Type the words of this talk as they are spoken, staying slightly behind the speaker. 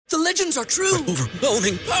The legends are true.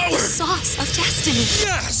 Overwhelming power! Sauce of destiny.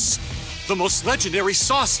 Yes! The most legendary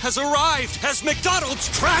sauce has arrived as McDonald's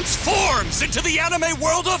transforms into the anime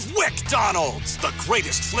world of WickDonald's. The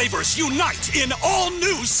greatest flavors unite in all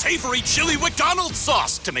new savory chili McDonald's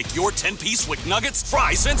sauce to make your 10-piece Wick Nuggets,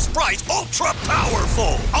 fries, and Sprite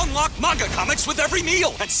ultra-powerful. Unlock manga comics with every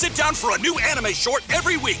meal and sit down for a new anime short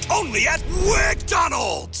every week only at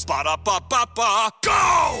WickDonald's. Ba-da-ba-ba-ba,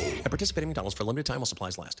 go! At participating McDonald's for a limited time while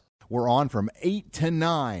supplies last. We're on from 8 to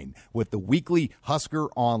 9 with the weekly Husker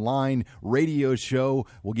Online radio show.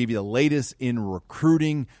 We'll give you the latest in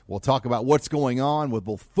recruiting. We'll talk about what's going on with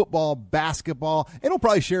both football, basketball, and we'll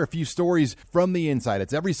probably share a few stories from the inside.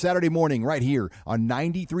 It's every Saturday morning right here on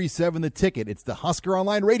 93.7 The Ticket. It's the Husker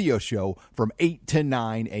Online radio show from 8 to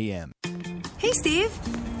 9 a.m. Hey, Steve.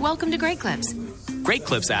 Welcome to Great Clips. Great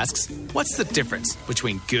Clips asks, what's the difference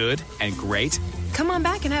between good and great? Come on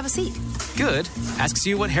back and have a seat. Good asks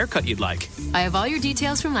you what haircut you'd like. I have all your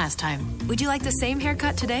details from last time. Would you like the same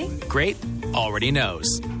haircut today? Great already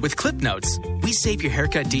knows. With Clip Notes, we save your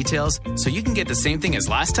haircut details so you can get the same thing as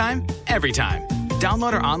last time, every time.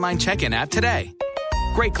 Download our online check-in app today.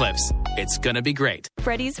 Great Clips. It's gonna be great.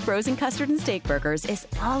 Freddy's Frozen Custard and Steak Burgers is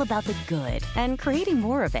all about the good and creating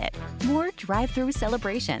more of it. More drive-through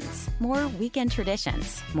celebrations, more weekend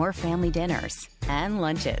traditions, more family dinners and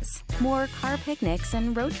lunches, more car picnics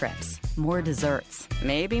and road trips, more desserts,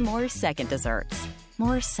 maybe more second desserts,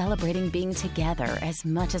 more celebrating being together as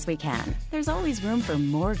much as we can. There's always room for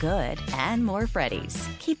more good and more Freddy's.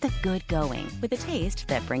 Keep the good going with a taste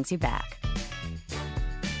that brings you back.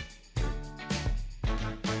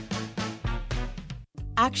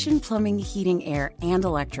 Action Plumbing, Heating, Air, and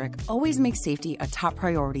Electric always makes safety a top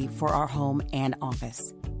priority for our home and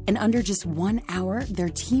office. In under just 1 hour, their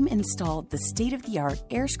team installed the state-of-the-art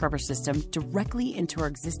air scrubber system directly into our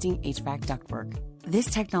existing HVAC ductwork. This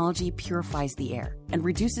technology purifies the air and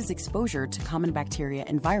reduces exposure to common bacteria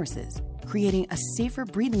and viruses, creating a safer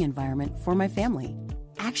breathing environment for my family.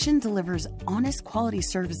 Action delivers honest quality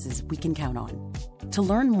services we can count on. To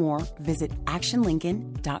learn more, visit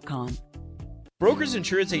actionlincoln.com. Brokers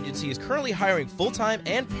Insurance Agency is currently hiring full-time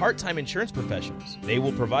and part-time insurance professionals. They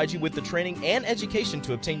will provide you with the training and education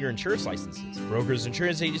to obtain your insurance licenses. Brokers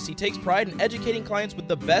Insurance Agency takes pride in educating clients with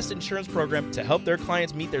the best insurance program to help their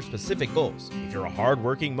clients meet their specific goals. If you're a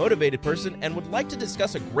hard-working, motivated person and would like to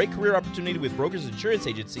discuss a great career opportunity with Brokers Insurance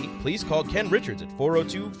Agency, please call Ken Richards at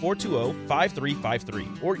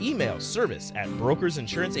 402-420-5353 or email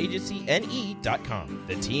service@brokersinsuranceagencyne.com.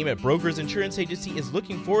 The team at Brokers Insurance Agency is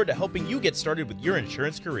looking forward to helping you get started with your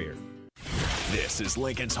insurance career. This is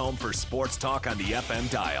Lincoln's home for sports talk on the FM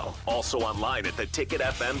dial. Also online at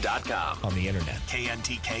theticketfm.com. On the internet.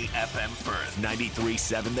 KNTK FM Firth,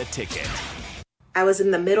 93.7 The Ticket. I was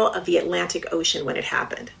in the middle of the Atlantic Ocean when it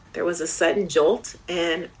happened. There was a sudden jolt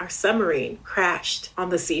and our submarine crashed on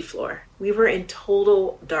the seafloor. We were in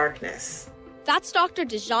total darkness. That's Dr.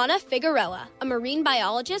 Dejana Figueroa, a marine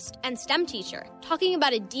biologist and STEM teacher, talking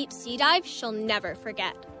about a deep sea dive she'll never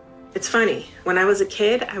forget. It's funny, when I was a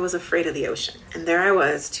kid, I was afraid of the ocean, and there I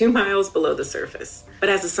was, 2 miles below the surface. But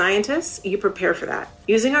as a scientist, you prepare for that.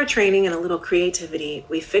 Using our training and a little creativity,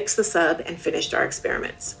 we fixed the sub and finished our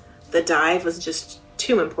experiments. The dive was just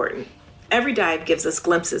too important. Every dive gives us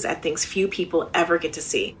glimpses at things few people ever get to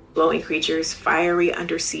see. Glowing creatures, fiery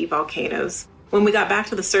undersea volcanoes. When we got back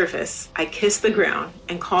to the surface, I kissed the ground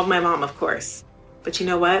and called my mom, of course. But you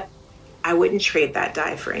know what? I wouldn't trade that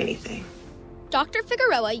dive for anything. Dr.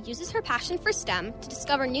 Figueroa uses her passion for STEM to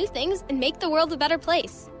discover new things and make the world a better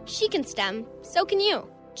place. She can STEM, so can you.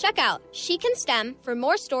 Check out She Can STEM for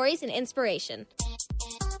more stories and inspiration.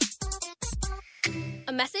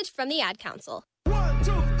 A message from the Ad Council. 1,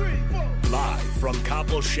 2, 3, 4. Live from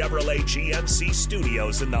Copple Chevrolet GMC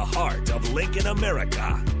Studios in the heart of Lincoln,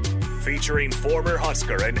 America. Featuring former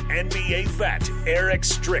Husker and NBA vet Eric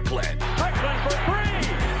Strickland. Strickland for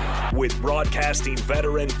 3! With broadcasting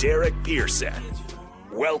veteran Derek Pearson.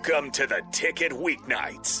 Welcome to the Ticket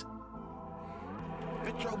Weeknights.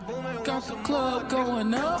 Got the club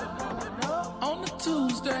going up on the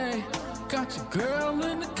Tuesday. Got your girl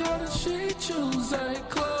in the cut and she Tuesday.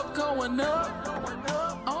 Club going up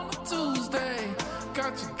on the Tuesday.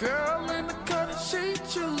 Got your girl in the cut and she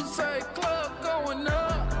Tuesday. Club going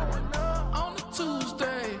up on the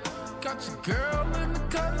Tuesday. Got your girl in the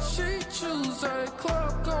cut and she Tuesday.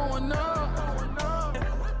 Club going up.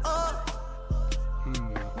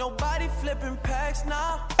 Nobody flipping packs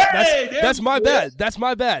now. That's my bad. That's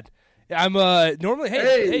my bad. I'm normally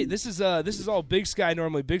hey, this is all Big Sky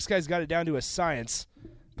normally. Big Sky's got it down to a science.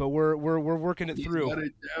 but we're working it through. Got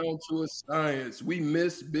it down to a science. We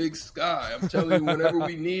miss Big Sky. I'm telling you, whenever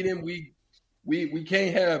we need him, we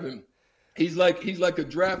can't have him. He's like a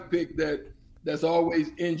draft pick that's always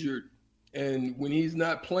injured, and when he's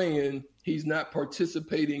not playing, he's not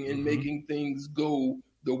participating in making things go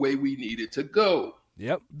the way we need it to go.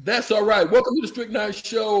 Yep. That's all right. Welcome to the Strick Night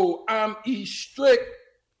Show. I'm E. Strick.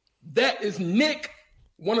 That is Nick,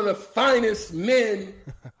 one of the finest men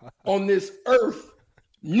on this earth.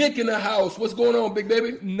 Nick in the house. What's going on, big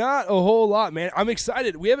baby? Not a whole lot, man. I'm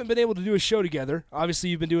excited. We haven't been able to do a show together.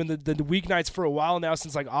 Obviously, you've been doing the weeknights for a while now,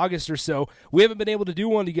 since like August or so. We haven't been able to do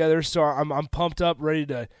one together, so I'm pumped up, ready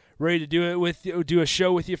to do it with you, do a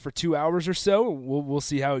show with you for 2 hours or so. We'll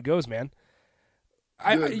see how it goes, man.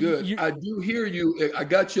 Good. I do hear you. I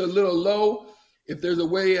got you a little low. If there's a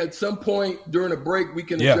way at some point during a break we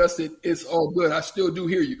can adjust it, it's all good. I still do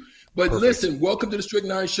hear you. But Perfect. Listen, welcome to the Strick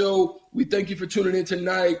 9 Show. We thank you for tuning in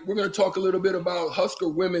tonight. We're going to talk a little bit about Husker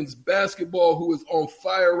women's basketball, who is on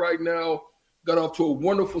fire right now. Got off to a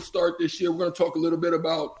wonderful start this year. We're going to talk a little bit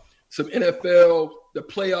about some NFL, the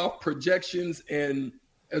playoff projections, and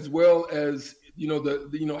as well as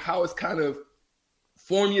how it's kind of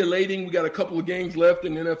formulating. We got a couple of games left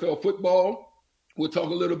in NFL football. We'll talk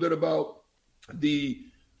a little bit about the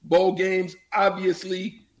bowl games.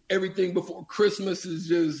 Obviously, everything before Christmas is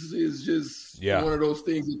just one of those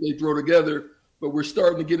things that they throw together. But we're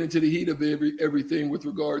starting to get into the heat of everything with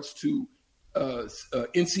regards to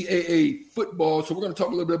NCAA football. So we're going to talk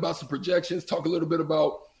a little bit about some projections, talk a little bit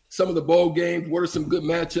about some of the bowl games. What are some good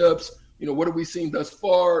matchups? What have we seen thus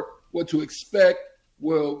far? What to expect?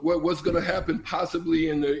 Well, what's going to happen possibly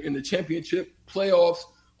in the championship playoffs?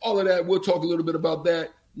 All of that. We'll talk a little bit about that.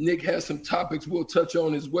 Nick has some topics we'll touch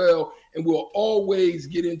on as well. And we'll always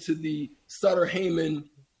get into the Sutter Heyman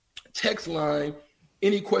text line.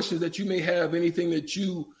 Any questions that you may have, anything that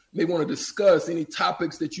you may want to discuss, any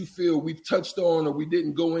topics that you feel we've touched on or we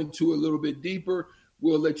didn't go into a little bit deeper,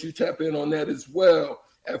 we'll let you tap in on that as well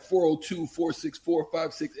at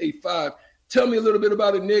 402-464-5685. Tell me a little bit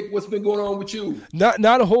about it, Nick. What's been going on with you?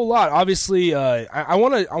 Not a whole lot. Obviously, I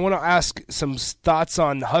want to ask some thoughts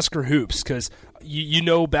on Husker hoops, because you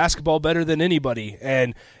know basketball better than anybody,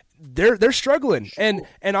 and they're struggling, and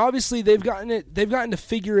obviously they've gotten to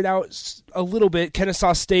figure it out a little bit.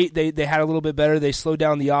 Kennesaw State they had a little bit better. They slowed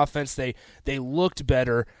down the offense. They looked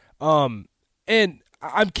better. And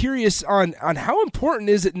I'm curious on how important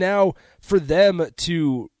is it now for them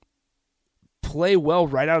to play well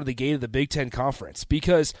right out of the gate of the Big Ten Conference?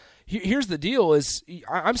 Because here's the deal: is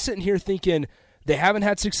I'm sitting here thinking they haven't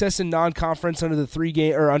had success in non-conference under 3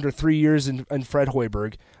 years in Fred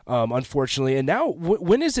Hoiberg, unfortunately. And now,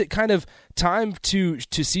 when is it kind of time to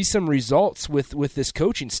see some results with this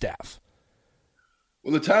coaching staff?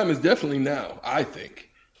 Well, the time is definitely now. I think.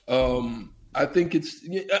 I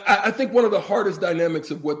think one of the hardest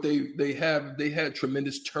dynamics of what they had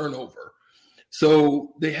tremendous turnover.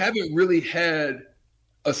 So they haven't really had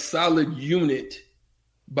a solid unit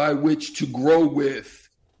by which to grow with,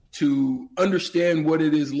 to understand what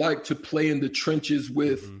it is like to play in the trenches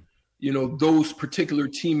with, those particular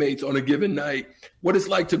teammates on a given night, what it's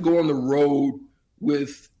like to go on the road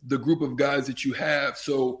with the group of guys that you have.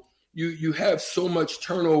 So you have so much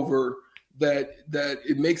turnover that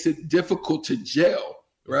it makes it difficult to gel,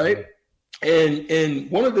 right? And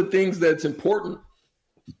one of the things that's important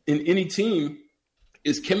in any team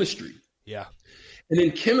is chemistry. Yeah. And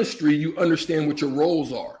in chemistry, you understand what your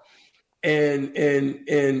roles are. And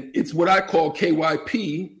it's what I call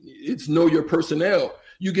KYP. It's know your personnel.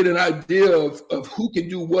 You get an idea of who can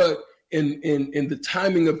do what and the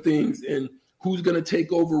timing of things and who's going to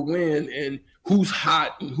take over when and who's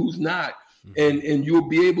hot and who's not. And you'll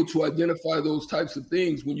be able to identify those types of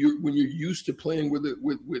things when you're used to playing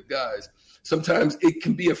with guys. Sometimes it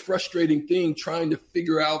can be a frustrating thing trying to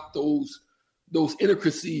figure out those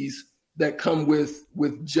intricacies that come with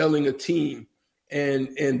gelling a team.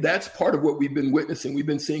 And that's part of what we've been witnessing. We've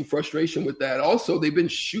been seeing frustration with that. Also, they've been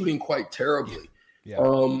shooting quite terribly. Yeah.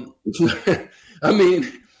 I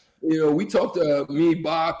mean, we talked to me,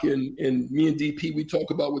 Bach, and me and DP, we talk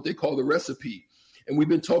about what they call the recipe. And we've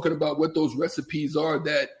been talking about what those recipes are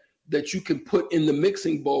that you can put in the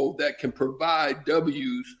mixing bowl that can provide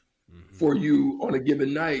W's for you on a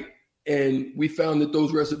given night. And we found that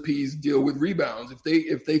those recipes deal with rebounds.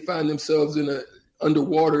 If they find themselves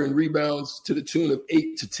underwater in rebounds to the tune of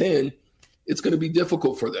 8 to 10, it's going to be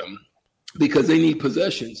difficult for them because they need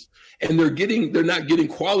possessions. And they're not getting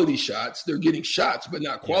quality shots. They're getting shots, but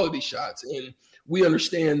not quality shots. And we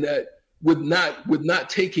understand that with not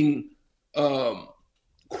taking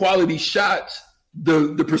quality shots,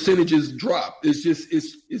 the percentages drop. It's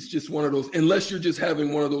just one of those, unless you're just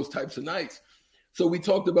having one of those types of nights. So we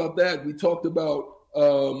talked about that. We talked about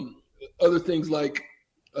other things like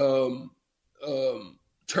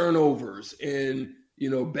turnovers and,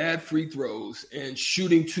 bad free throws and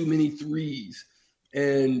shooting too many threes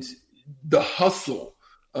and the hustle.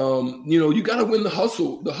 You got to win the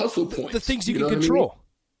hustle points. The things you can control.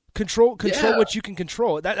 Control what you can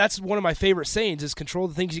control. That's one of my favorite sayings is control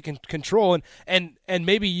the things you can control. And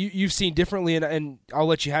maybe you've seen differently, and I'll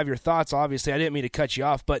let you have your thoughts. Obviously, I didn't mean to cut you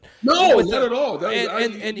off, but no, not at all.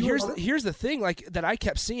 Here's the thing, like that I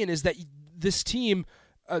kept seeing is that this team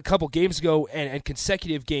a couple games ago and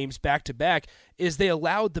consecutive games back to back is they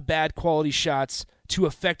allowed the bad quality shots to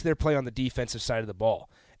affect their play on the defensive side of the ball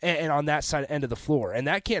and on that side end of the floor, and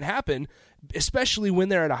that can't happen. Especially when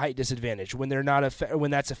they're at a height disadvantage, when they're not, when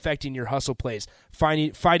that's affecting your hustle plays,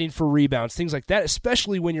 fighting for rebounds, things like that.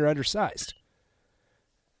 Especially when you're undersized.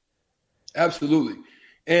 Absolutely,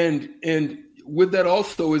 and with that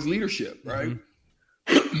also is leadership, right?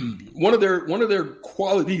 Mm-hmm. one of their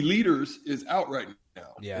quality leaders is out right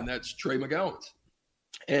now, and that's Trey McGowan.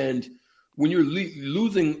 And when you're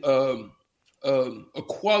losing a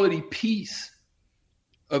quality piece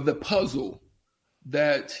of the puzzle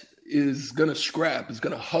that is going to scrap, is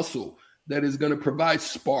going to hustle, that is going to provide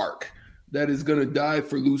spark, that is going to dive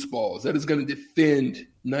for loose balls, that is going to defend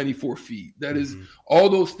 94 feet. That is all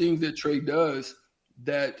those things that Trey does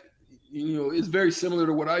that, is very similar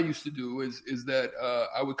to what I used to do is that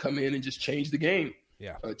I would come in and just change the game,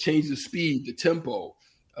 change the speed, the tempo.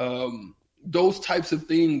 Those types of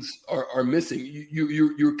things are missing.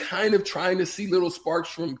 You're kind of trying to see little sparks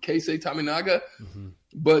from Keisei Taminaga,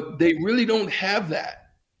 but they really don't have that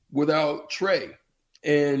without Trey.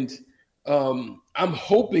 And I'm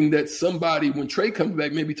hoping that somebody, when Trey comes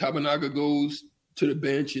back, maybe Taminaga goes to the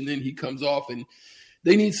bench and then he comes off, and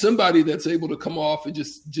they need somebody that's able to come off and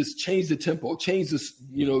just change the tempo, change this,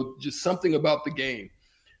 just something about the game.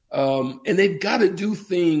 And they've got to do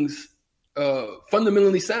things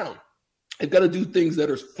fundamentally sound. They've got to do things that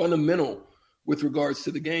are fundamental with regards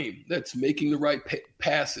to the game. That's making the right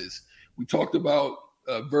passes. We talked about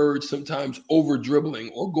Verge sometimes over dribbling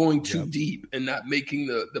or going too deep and not making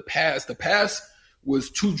the pass. The pass was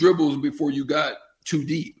 2 dribbles before you got too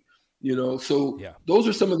deep, So those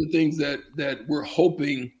are some of the things that we're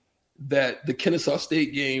hoping that the Kennesaw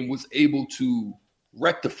State game was able to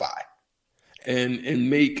rectify and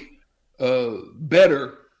make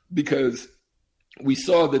better, because we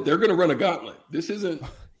saw that they're going to run a gauntlet. This isn't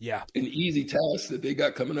an easy task that they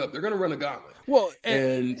got coming up. They're going to run a gauntlet. Well,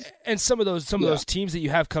 and some of those teams that you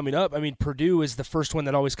have coming up, I mean, Purdue is the first one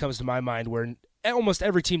that always comes to my mind, where almost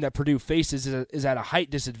every team that Purdue faces is at a height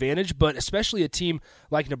disadvantage, but especially a team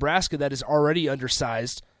like Nebraska that is already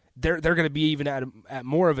undersized, they're going to be even at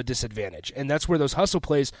more of a disadvantage. And that's where those hustle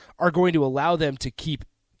plays are going to allow them to keep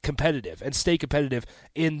competitive and stay competitive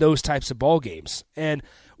in those types of ball games. And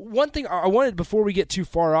one thing I wanted, before we get too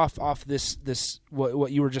far off this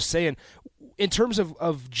what you were just saying, in terms of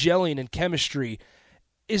gelling and chemistry,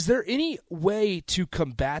 is there any way to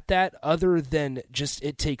combat that other than just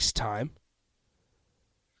it takes time?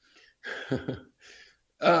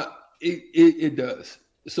 It does.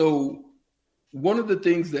 So one of the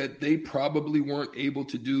things that they probably weren't able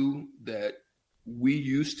to do that we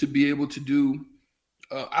used to be able to do,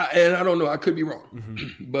 and I don't know, I could be wrong,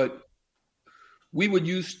 but we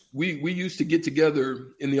used to get together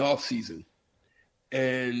in the off season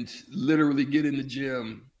and literally get in the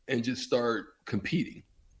gym and just start competing,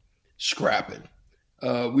 scrapping.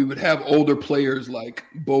 We would have older players like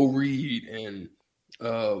Bo Reed and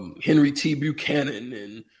Henry T. Buchanan,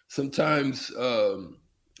 and sometimes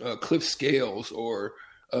Cliff Scales, or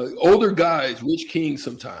older guys, Rich King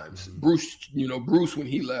sometimes, Bruce when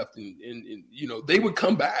he left, and they would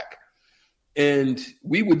come back and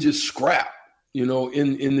we would just scrap, in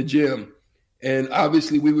the gym. And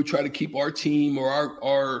obviously we would try to keep our team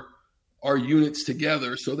or our units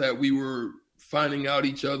together so that we were finding out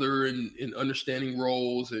each other and understanding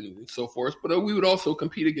roles and so forth. But we would also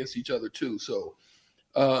compete against each other too. So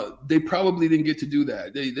they probably didn't get to do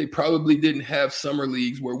that. They probably didn't have summer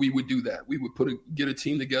leagues where we would do that. We would get a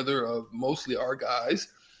team together of mostly our guys,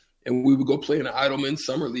 and we would go play in an Idleman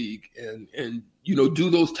summer league and do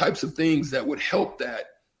those types of things that would help that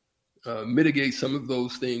mitigate some of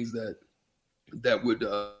those things that would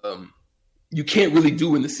you can't really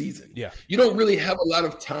do in the season. Yeah, you don't really have a lot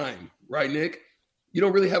of time, right, Nick? You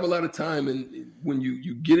don't really have a lot of time, and when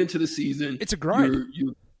you get into the season, it's a grind.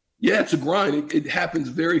 It's a grind. It happens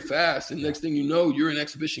very fast, and next thing you know, you're in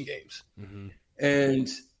exhibition games. And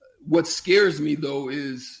what scares me, though,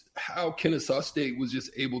 is how Kennesaw State was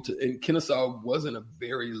just able to, and Kennesaw wasn't a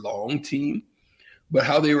very long team, but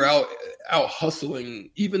how they were out hustling,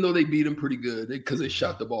 even though they beat them pretty good because they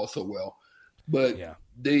shot the ball so well. But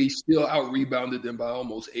they still out rebounded them by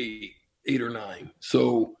almost eight or nine.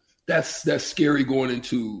 So that's scary going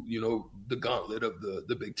into, the gauntlet of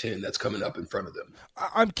the Big Ten that's coming up in front of them.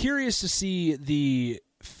 I'm curious to see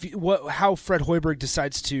how Fred Hoiberg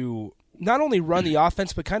decides to not only run the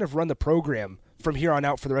offense, but kind of run the program from here on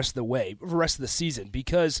out for the rest of the season,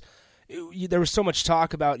 because there was so much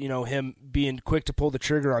talk about, him being quick to pull the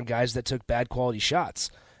trigger on guys that took bad quality shots.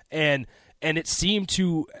 And it seemed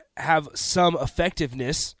to have some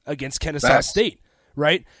effectiveness against Kennesaw State,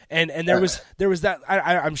 right? And there was that.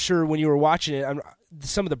 I'm sure when you were watching it,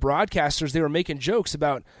 some of the broadcasters, they were making jokes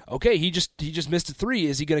about, okay, he just missed a three.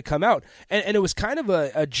 Is he going to come out? And it was kind of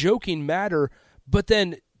a joking matter. But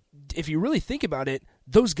then, if you really think about it,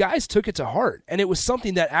 those guys took it to heart, and it was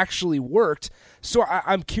something that actually worked. So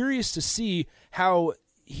I'm curious to see how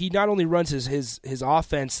he not only runs his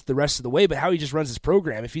offense the rest of the way, but how he just runs his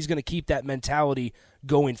program, if he's going to keep that mentality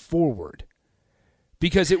going forward.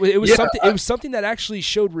 Because it was something that actually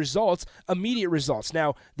showed results, immediate results.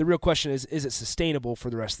 Now, the real question is it sustainable for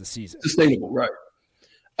the rest of the season? Sustainable, right.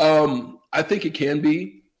 I think it can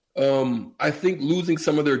be. I think losing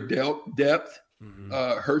some of their depth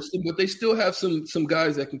hurts them, but they still have some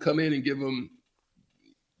guys that can come in and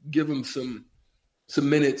give them some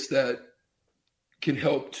minutes that can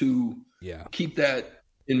help to keep that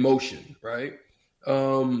in motion, right?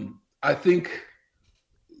 I think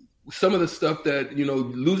some of the stuff that,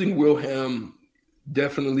 losing Wilhelm,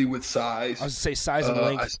 definitely with size. I was going to say size and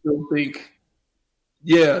length. I still think,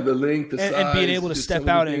 the length, the size. And being able to step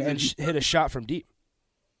out and hit a shot from deep.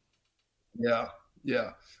 Yeah.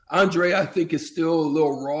 Andre, I think, is still a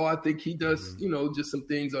little raw. I think he does, just some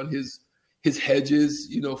things on his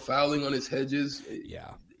hedges, fouling on his hedges.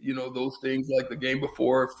 Yeah. Those things like the game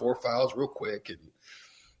before, 4 fouls real quick.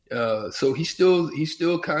 And so he's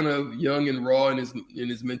still kind of young and raw in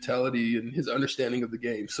his mentality and his understanding of the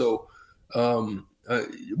game. So,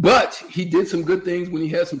 but he did some good things when he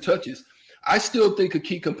had some touches. I still think a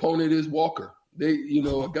key component is Walker.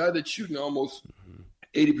 A guy that's shooting almost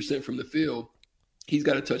 80% from the field, he's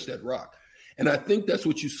got to touch that rock. And I think that's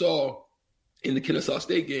what you saw in the Kennesaw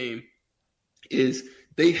State game is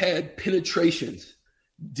they had penetrations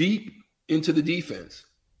deep into the defense,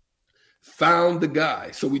 found the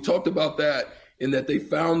guy. So we talked about that in that they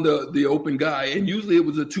found the open guy, and usually it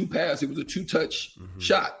was a 2-pass. It was a 2-touch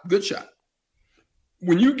shot, good shot.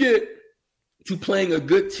 When you get to playing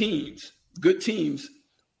good teams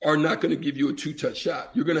are not going to give you a 2-touch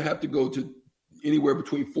shot. You're going to have to go to anywhere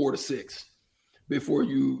between 4 to 6 before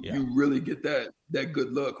you really get that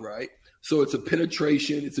good look, right? So it's a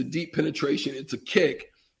penetration. It's a deep penetration. It's a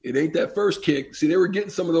kick. It ain't that first kick. See, they were getting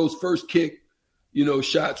some of those first kick,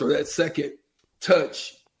 shots or that second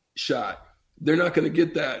touch shot. They're not going to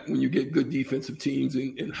get that when you get good defensive teams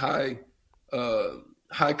and high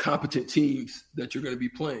competent teams that you're going to be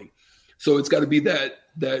playing. So it's got to be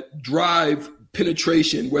that drive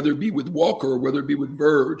penetration, whether it be with Walker or whether it be with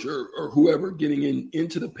Verge or whoever getting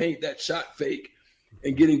into the paint, that shot fake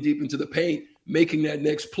and getting deep into the paint, making that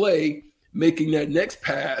next play, making that next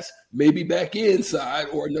pass, maybe back inside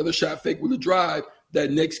or another shot fake with a drive, that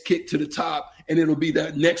next kick to the top, and it'll be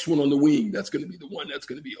that next one on the wing that's going to be the one that's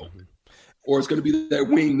going to be open. Or it's going to be that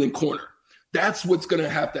wing, then corner. That's what's going to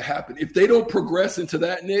have to happen. If they don't progress into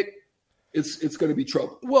that, Nick, it's going to be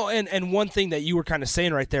trouble. Well, and one thing that you were kind of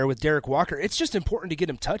saying right there with Derek Walker, it's just important to get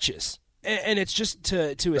him touches. And it's just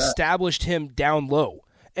to establish him down low.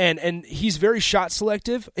 And he's very shot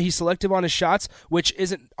selective. He's selective on his shots, which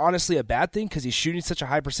isn't honestly a bad thing because he's shooting such a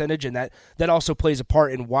high percentage, and that also plays a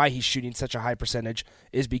part in why he's shooting such a high percentage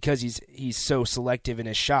is because he's so selective in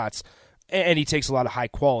his shots, and he takes a lot of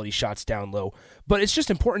high-quality shots down low. But it's just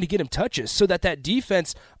important to get him touches so that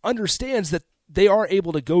defense understands that they are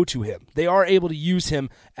able to go to him. They are able to use him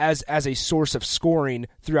as a source of scoring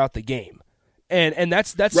throughout the game. And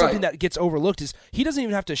that's right. Something that gets overlooked is he doesn't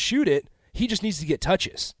even have to shoot it. He just needs to get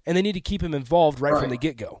touches, and they need to keep him involved right from the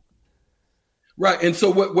get-go. Right, and so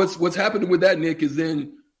what's happening with that, Nick, is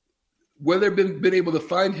then where they've been able to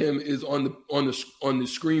find him is on the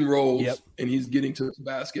screen rolls, and he's getting to the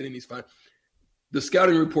basket, and he's fine. The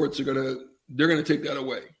scouting reports they're gonna take that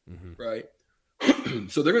away, right?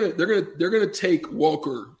 So they're gonna take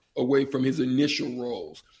Walker away from his initial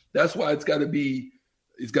roles. That's why it's got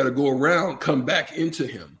to go around, come back into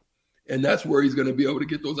him. And that's where he's going to be able to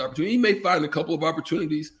get those opportunities. He may find a couple of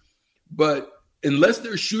opportunities, but unless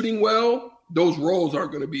they're shooting well, those roles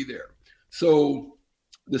aren't going to be there. So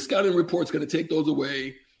the scouting report's going to take those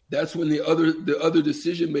away. that's when the other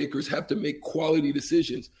decision makers have to make quality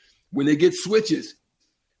decisions. When they get switches,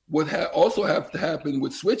 what also have to happen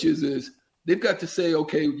with switches is they've got to say,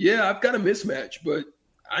 okay, yeah, I've got a mismatch, but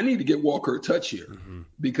I need to get Walker a touch here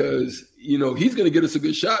because, he's going to get us a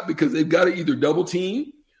good shot because they've got to either double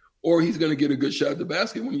team or he's going to get a good shot at the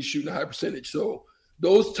basket when he's shooting a high percentage. So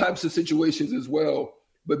those types of situations as well.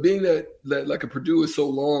 But being that like a Purdue is so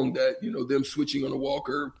long that, them switching on a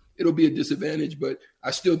Walker, it'll be a disadvantage, but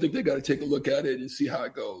I still think they got to take a look at it and see how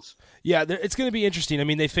it goes. Yeah, it's going to be interesting. I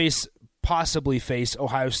mean, they possibly face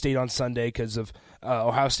Ohio State on Sunday because of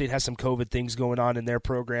Ohio State has some COVID things going on in their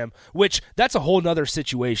program, which that's a whole nother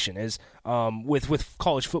situation is with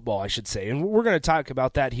college football, I should say. And we're going to talk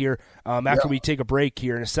about that here after we take a break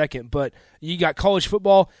here in a second. But you got college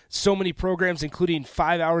football, so many programs, including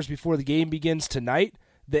 5 hours before the game begins tonight.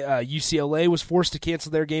 UCLA was forced to cancel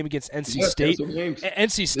their game against NC State.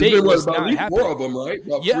 NC State was not happy. 4 of them, right?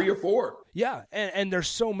 About 3 or 4. Yeah, and there's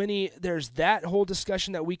so many. There's that whole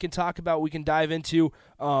discussion that we can talk about. We can dive into.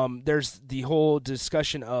 There's the whole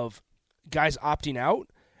discussion of guys opting out,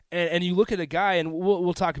 and you look at a guy, and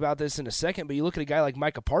we'll talk about this in a second. But you look at a guy like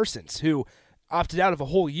Micah Parsons, who opted out of a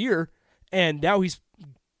whole year, and now he's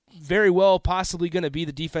very well possibly going to be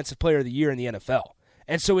the defensive player of the year in the NFL.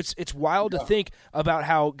 And so it's wild to think about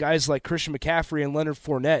how guys like Christian McCaffrey and Leonard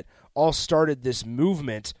Fournette all started this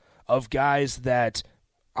movement of guys that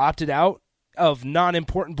opted out of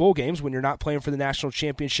non-important bowl games when you're not playing for the national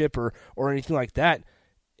championship or anything like that.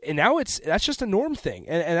 And now that's just a norm thing.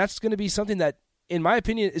 And that's going to be something that, in my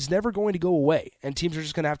opinion, is never going to go away. And teams are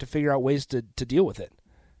just going to have to figure out ways to deal with it.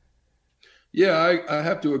 Yeah, I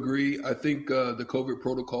have to agree. I think the COVID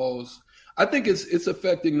protocols – I think it's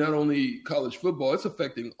affecting not only college football, it's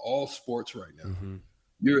affecting all sports right now.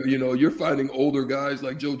 You're finding older guys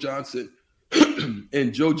like Joe Johnson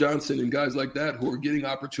and guys like that who are getting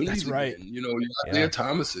opportunities. That's right. Again. You got Isaiah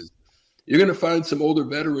Thomas's. You're going to find some older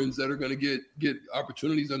veterans that are going to get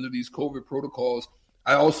opportunities under these COVID protocols.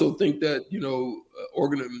 I also think that,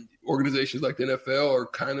 organizations like the NFL are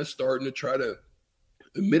kind of starting to try to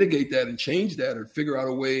mitigate that and change that or figure out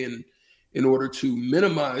a way in order to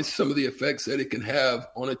minimize some of the effects that it can have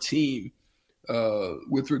on a team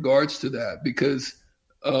with regards to that. Because,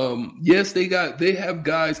 yes, they have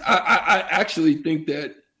guys. I actually think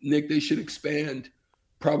that, Nick, they should expand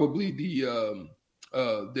probably their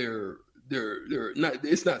not.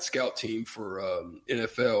 It's not scout team for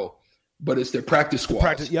NFL, but it's their practice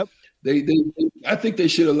squads. Yep. I think they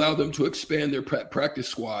should allow them to expand their practice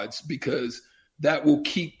squads because that will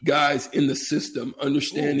keep guys in the system,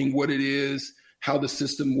 understanding what it is, how the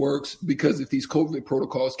system works. Because if these COVID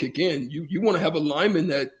protocols kick in, you want to have a lineman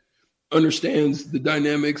that understands the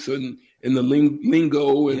dynamics and the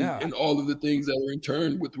lingo and all of the things that are in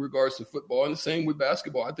turn with regards to football. And the same with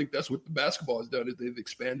basketball. I think that's what the basketball has done is they've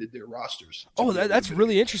expanded their rosters. Oh, that's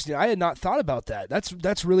really interesting. I had not thought about that.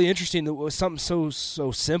 That's really interesting. That was something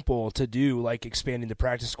so simple to do, like expanding the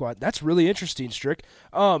practice squad. That's really interesting, Strick.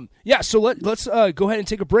 So let's go ahead and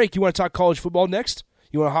take a break. You want to talk college football next?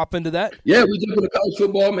 You want to hop into that? Yeah, we dig into college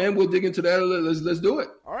football, man. We'll dig into that. Let's do it.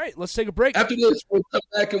 All right, let's take a break. After this, we'll come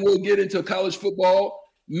back and we'll get into college football.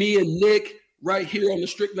 Me and Nick right here on the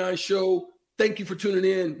Strick 9 Show. Thank you for tuning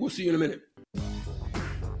in. We'll see you in a minute.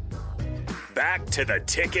 Back to the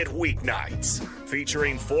Ticket Weeknights,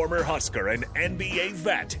 featuring former Husker and NBA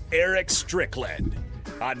vet Eric Strickland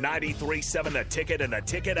on 93.7 The Ticket and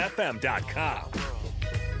theticketfm.com.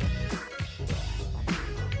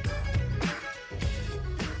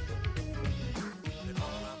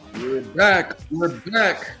 We're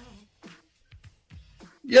back.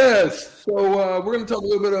 Yes, so we're going to talk a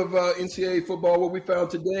little bit of NCAA football. What we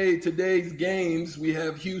found today's games, we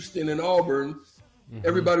have Houston and Auburn.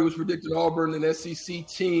 Everybody was predicting Auburn, an SEC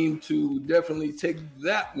team, to definitely take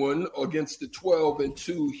that one against the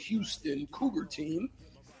 12-2 Houston Cougar team.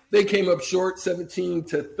 They came up short,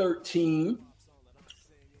 17-13.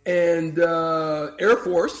 And Air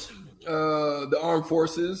Force, the armed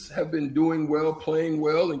forces, have been doing well, playing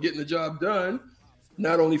well, and getting the job done.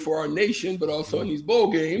 Not only for our nation, but also in these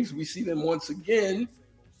bowl games. We see them once again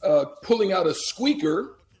pulling out a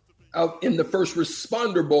squeaker out in the First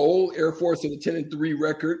Responder Bowl. Air Force at a 10-3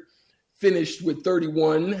 record, finished with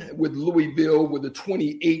 31 with Louisville with a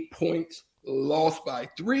 28-point loss by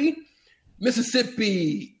 3.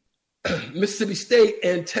 Mississippi State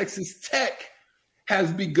and Texas Tech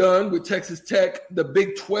has begun with Texas Tech, the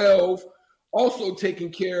Big 12, also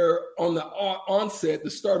taking care on the onset, the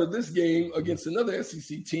start of this game against another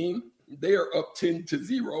SEC team. They are up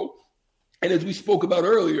 10-0. And as we spoke about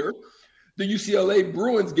earlier, the UCLA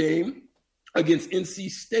Bruins game against NC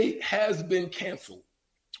State has been canceled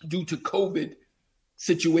due to COVID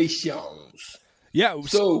situations. Yeah,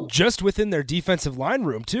 so just within their defensive line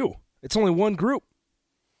room, too. It's only one group.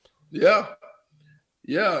 Yeah.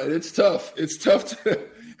 Yeah, it's tough. It's tough to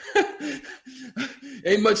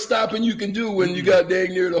ain't much stopping you can do when you got dang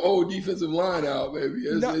near the whole defensive line out, baby.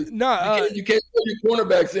 You can't put your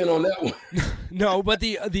cornerbacks in on that one. No, but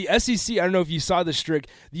the SEC, I don't know if you saw the Strick,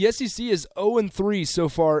 the SEC is 0-3 so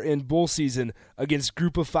far in bowl season against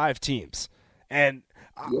group of 5 teams. And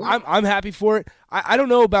I'm happy for it. I don't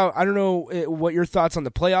know what your thoughts on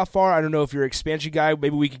the playoff are. I don't know if you're an expansion guy.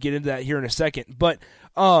 Maybe we could get into that here in a second. But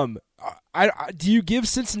do you give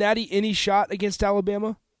Cincinnati any shot against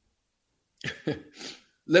Alabama?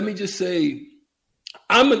 Let me just say,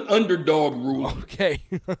 I'm an underdog ruler. Okay.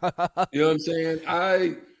 You know what I'm saying?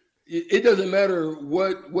 It doesn't matter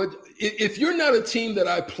what if you're not a team that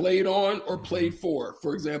I played on or played for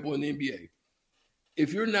example, in the NBA,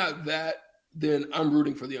 if you're not that, then I'm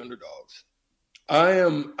rooting for the underdogs. I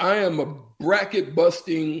am a bracket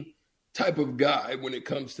busting type of guy when it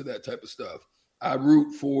comes to that type of stuff. I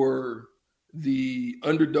root for the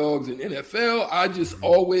underdogs in NFL. I just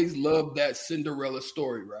always love that Cinderella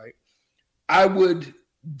story, right? I would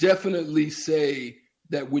definitely say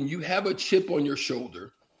that when you have a chip on your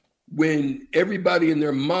shoulder, when everybody and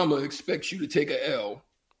their mama expects you to take a L,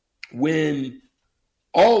 when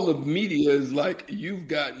all of media is like, you've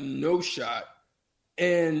got no shot.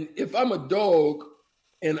 And if I'm a dog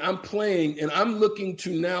and I'm playing and I'm looking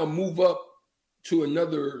to now move up to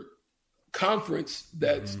another conference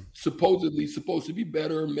that's supposedly supposed to be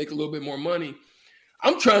better, make a little bit more money,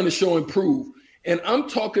 I'm trying to show and prove. And I'm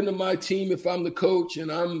talking to my team if I'm the coach,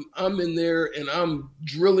 and I'm in there and I'm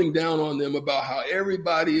drilling down on them about how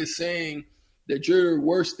everybody is saying that you're the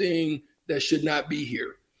worst thing that should not be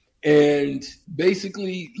here. And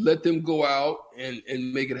basically let them go out and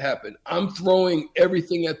make it happen. I'm throwing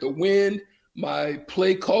everything at the wind. My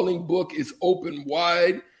play calling book is open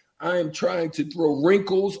wide. I am trying to throw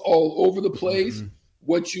wrinkles all over the place.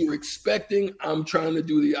 What you're expecting, I'm trying to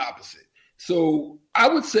do the opposite. So I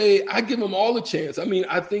would say I give them all a chance. I mean,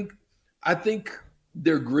 I think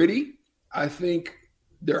they're gritty. I think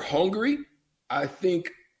they're hungry. I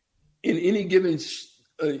think in any given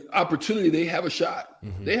opportunity, they have a shot.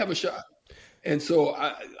 They have a shot. And so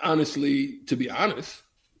I honestly, to be honest,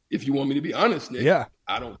 if you want me to be honest, Nick,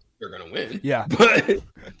 I don't think they're going to win. Yeah.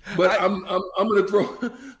 But I'm going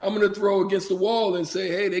to throw against the wall and say,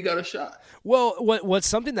 hey, they got a shot. Well, what's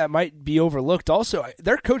something that might be overlooked also,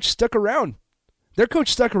 their coach stuck around. Their coach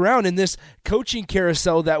stuck around in this coaching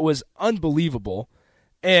carousel that was unbelievable.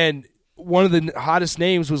 And one of the hottest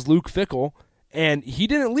names was Luke Fickell, and he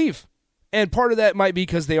didn't leave. And part of that might be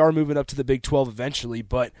because they are moving up to the Big 12 eventually,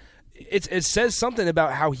 but it says something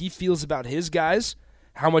about how he feels about his guys,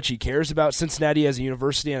 how much he cares about Cincinnati as a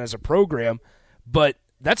university and as a program. But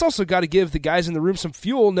that's also got to give the guys in the room some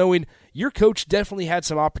fuel, knowing your coach definitely had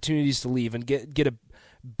some opportunities to leave and get a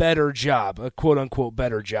better job, a quote-unquote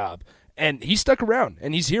better job. And he stuck around,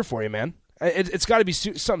 and he's here for you, man. It's got to be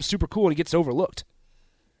something super cool, and it gets overlooked.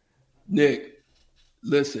 Nick,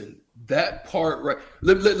 listen, that part, right?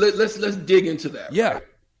 Let's dig into that. Yeah.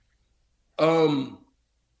 Right?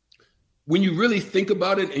 When you really think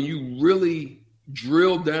about it and you really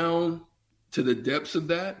drill down to the depths of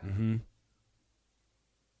that,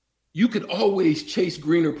 you could always chase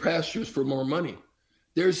greener pastures for more money.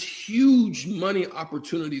 There's huge money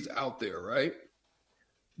opportunities out there, right?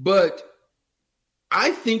 But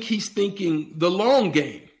I think he's thinking the long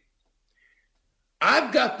game.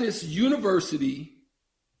 I've got this university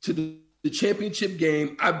to the championship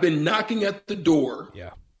game. I've been knocking at the door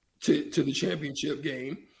to the championship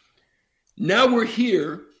game. Now we're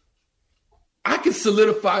here. I can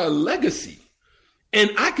solidify a legacy, and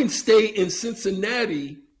I can stay in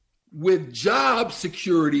Cincinnati with job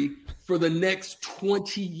security for the next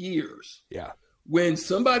 20 years. Yeah. When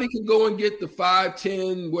somebody can go and get the 5,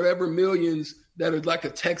 10, whatever millions that are like a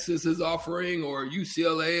Texas is offering or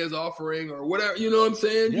UCLA is offering or whatever, you know what I'm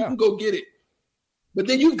saying? Yeah. You can go get it. But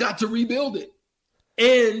then you've got to rebuild it.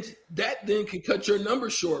 And that then can cut your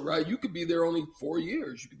numbers short, right? You could be there only 4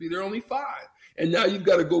 years. You could be there only 5. And now you've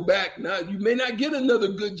got to go back. Now you may not get another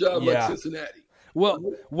good job like Cincinnati. Well,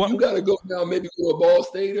 you got to go now, maybe go to Ball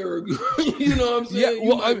State or, you know what I'm saying?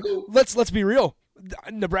 Yeah, well, let's be real.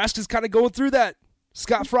 Nebraska's kind of going through that.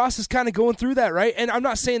 Scott Frost is kind of going through that, right? And I'm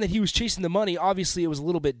not saying that he was chasing the money. Obviously, it was a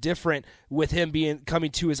little bit different with him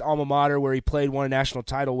coming to his alma mater where he won a national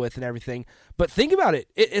title with and everything. But think about it.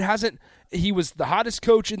 It hasn't. He was the hottest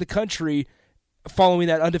coach in the country following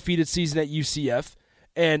that undefeated season at UCF,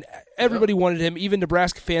 and everybody wanted him. Even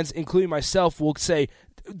Nebraska fans, including myself, will say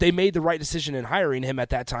they made the right decision in hiring him at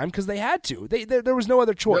that time because they had to. There was no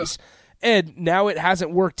other choice. Yeah. And now it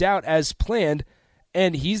hasn't worked out as planned,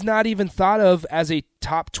 and he's not even thought of as a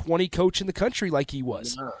top 20 coach in the country like he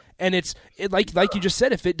was. Yeah. And like you just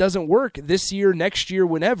said, if it doesn't work this year, next year,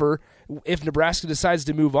 whenever, if Nebraska decides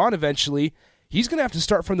to move on eventually, he's going to have to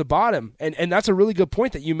start from the bottom. And that's a really good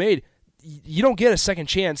point that you made. You don't get a second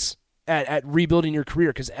chance at rebuilding your career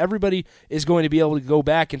because everybody is going to be able to go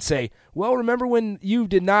back and say, well, remember when you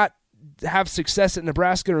did not have success at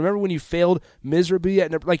Nebraska? Remember when you failed miserably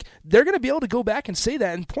at Nebraska? Like, they're going to be able to go back and say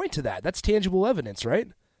that and point to that. That's tangible evidence, right?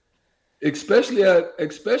 Especially at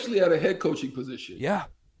a head coaching position. Yeah.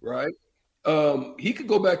 Right. He could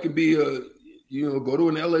go back and be go to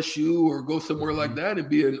an LSU or go somewhere like that and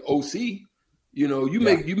be an OC. You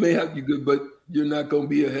may have you good, but you're not going to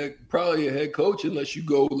be probably a head coach unless you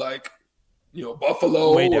go like,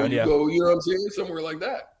 Buffalo way down, or you go, what I'm saying, somewhere like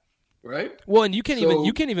that. Right. Well, and you can't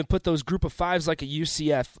even put those group of fives like a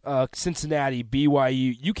UCF, Cincinnati,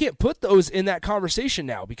 BYU. You can't put those in that conversation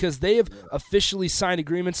now because they have officially signed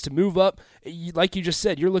agreements to move up. Like you just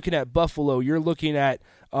said, you're looking at Buffalo. You're looking at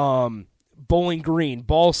Bowling Green,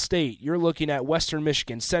 Ball State. You're looking at Western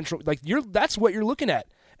Michigan, Central. That's what you're looking at.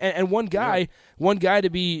 And one guy to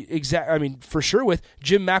be exact. I mean, for sure, with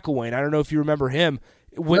Jim McElwain. I don't know if you remember him.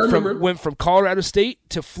 Went from Colorado State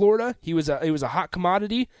to Florida. He was a hot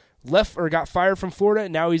commodity. Left or got fired from Florida.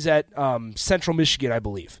 Now he's at Central Michigan, I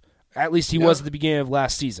believe. At least he was at the beginning of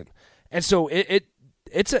last season. And so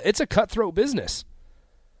it's a cutthroat business.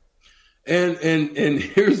 And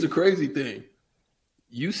here's the crazy thing: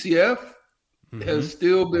 UCF has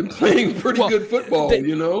still been playing pretty good football.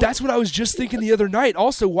 That's what I was just thinking the other night.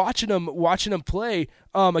 Also watching them play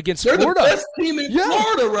against They're Florida. The best team in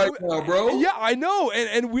Florida right now, bro. Yeah, I know.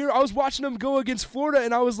 And I was watching them go against Florida,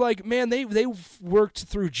 and I was like, man, they worked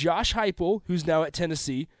through Josh Heupel, who's now at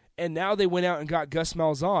Tennessee, and now they went out and got Gus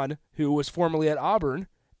Malzahn, who was formerly at Auburn,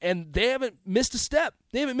 and they haven't missed a step.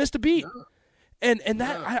 They haven't missed a beat. Yeah. And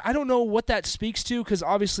that I don't know what that speaks to because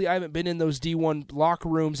obviously I haven't been in those D1 locker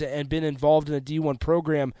rooms and been involved in a D1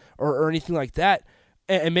 program or anything like that.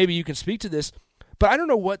 And maybe you can speak to this, but I don't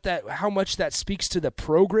know how much that speaks to the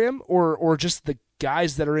program or just the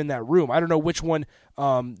guys that are in that room. I don't know which one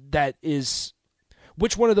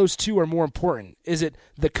which one of those two are more important. Is it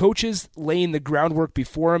the coaches laying the groundwork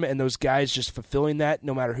before them and those guys just fulfilling that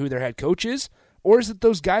no matter who their head coach is, or is it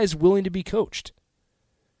those guys willing to be coached?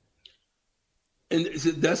 And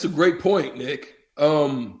that's a great point, Nick.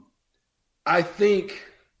 I think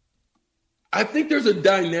there's a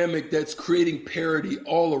dynamic that's creating parity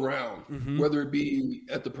all around, whether it be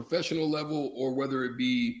at the professional level or whether it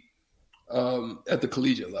be at the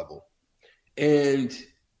collegiate level. And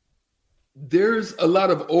there's a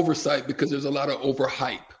lot of oversight because there's a lot of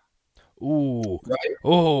overhype. Ooh. Right?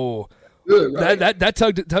 Oh. Good, right? That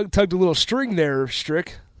tugged a little string there,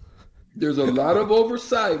 Strick. There's a lot of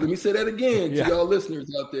oversight. Let me say that again to y'all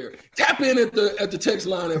listeners out there. Tap in at the text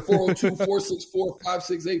line at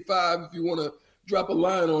 402-464-5685 if you want to drop a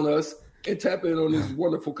line on us and tap in on this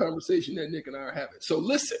wonderful conversation that Nick and I are having. So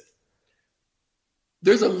listen,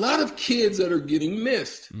 there's a lot of kids that are getting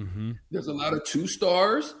missed. There's a lot of 2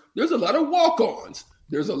 stars. There's a lot of walk-ons.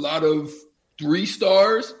 There's a lot of 3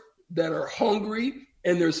 stars that are hungry,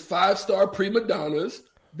 and there's 5-star prima donnas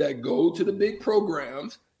that go to the big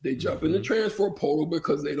programs. They jump in the transfer portal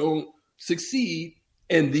because they don't succeed.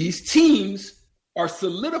 And these teams are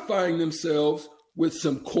solidifying themselves with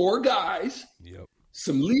some core guys,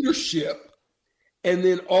 some leadership, and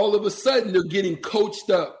then all of a sudden they're getting coached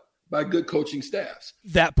up by good coaching staffs.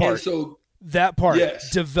 That part. Yes.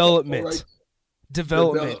 Development.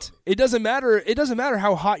 Development. It doesn't matter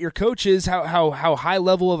how hot your coach is, how high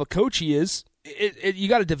level of a coach he is. You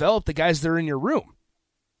got to develop the guys that are in your room.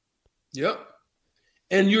 Yep.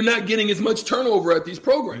 And you're not getting as much turnover at these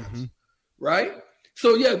programs, right?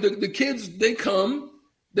 So the kids, they come,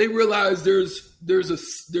 they realize there's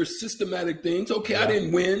systematic things. Okay, I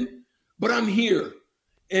didn't win, but I'm here,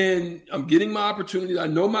 and I'm getting my opportunity. I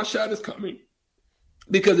know my shot is coming,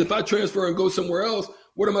 because if I transfer and go somewhere else,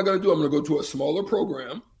 what am I going to do? I'm going to go to a smaller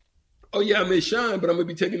program. Oh yeah, I may shine, but I'm going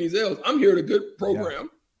to be taking these L's. I'm here at a good program.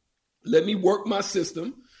 Yeah. Let me work my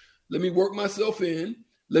system. Let me work myself in.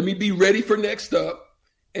 Let me be ready for next up.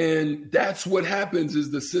 And that's what happens is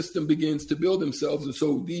the system begins to build themselves. And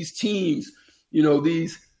so these teams,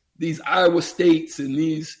 these Iowa States and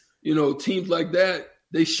these, teams like that,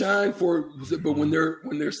 they shine for, but when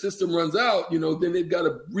their system runs out, then they've got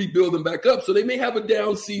to rebuild them back up. So they may have a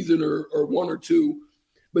down season or 1 or 2,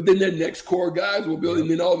 but then their next core guys will build. And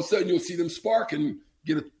then all of a sudden you'll see them spark and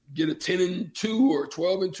get a 10-2 or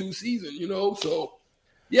 12-2 season, So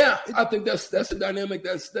Yeah, I think that's a dynamic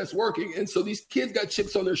that's working. And so these kids got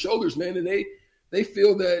chips on their shoulders, man, and they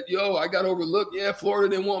feel that, I got overlooked. Yeah, Florida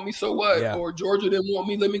didn't want me, so what? Yeah. Or Georgia didn't want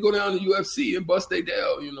me. Let me go down to UFC and bust their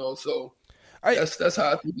tail, So that's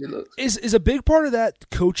how I think it looks. Is a big part of that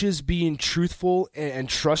coaches being truthful and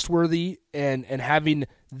trustworthy and having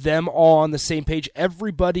them all on the same page?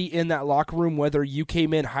 Everybody in that locker room, whether you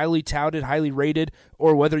came in highly touted, highly rated,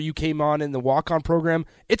 or whether you came on in the walk-on program,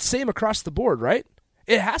 it's same across the board, right?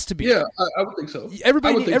 It has to be. Yeah, I would think so.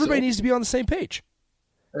 Everybody needs to be on the same page.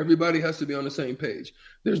 Everybody has to be on the same page.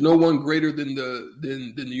 There's no one greater than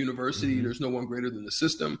the university. Mm-hmm. There's no one greater than the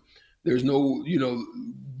system. There's no,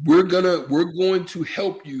 we're going to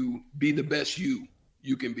help you be the best you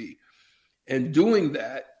can be. And doing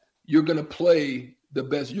that, you're going to play the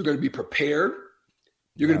best. You're going to be prepared.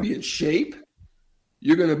 You're going to be in shape.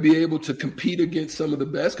 You're going to be able to compete against some of the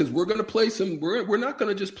best, because we're going to play we're not going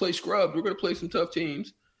to just play scrubs. We're going to play some tough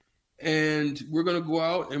teams, and we're going to go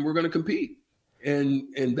out and we're going to compete.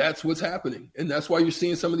 And that's what's happening. And that's why you're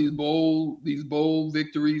seeing some of these bowl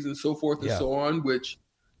victories and so forth and so on, which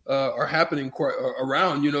are happening quite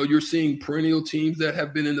around. You're seeing perennial teams that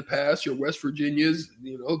have been in the past. Your West Virginias,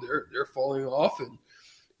 they're falling off, and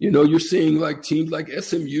you're seeing like teams like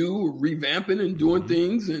SMU revamping and doing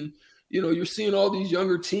things, and you're seeing all these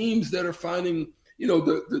younger teams that are finding,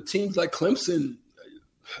 the teams like Clemson,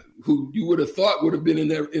 who you would have thought would have been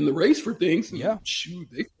in the race for things. Yeah, shoot,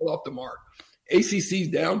 they fell off the mark. ACC's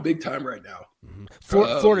down big time right now. Mm-hmm.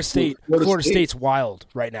 Florida State's wild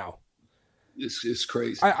right now. It's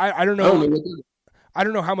crazy. I don't know. I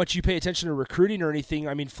don't know how much you pay attention to recruiting or anything.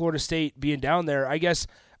 I mean, Florida State being down there, I guess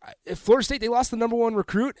Florida State, they lost the number one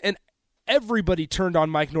recruit, and everybody turned on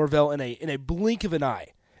Mike Norvell in a blink of an eye.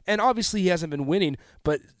 And obviously he hasn't been winning,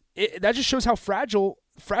 but that just shows how fragile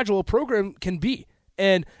a program can be.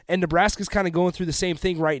 And Nebraska's kind of going through the same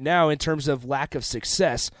thing right now in terms of lack of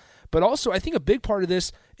success. But also, I think a big part of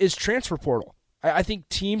this is transfer portal. I think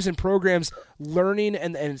teams and programs learning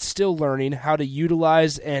and still learning how to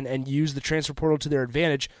utilize and use the transfer portal to their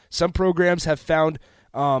advantage. Some programs have found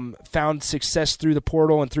success through the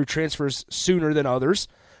portal and through transfers sooner than others.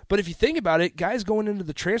 But if you think about it, guys going into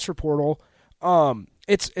the transfer portal,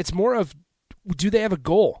 it's more of, do they have a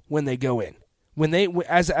goal when they go in? When they,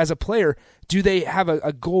 as a player, do they have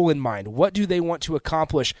a goal in mind? What do they want to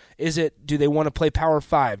accomplish? Do they want to play Power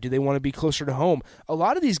 5? Do they want to be closer to home? A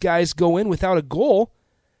lot of these guys go in without a goal,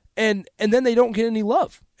 and then they don't get any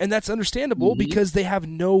love. And that's understandable because they have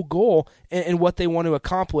no goal in what they want to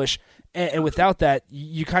accomplish. And without that,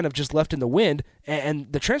 you kind of just left in the wind,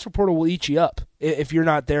 and the transfer portal will eat you up if you're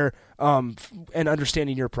not there and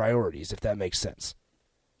understanding your priorities, if that makes sense.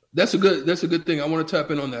 That's a good thing. I want to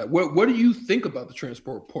tap in on that. What do you think about the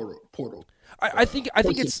transport portal? I think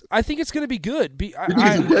it's going to be good. Do you think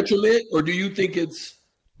it's a detriment, or do you think it's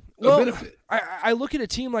a benefit? I look at a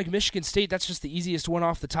team like Michigan State. That's just the easiest one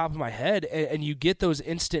off the top of my head, and you get those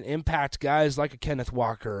instant impact guys like a Kenneth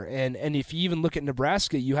Walker, and if you even look at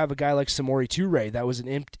Nebraska, you have a guy like Samori Toure that was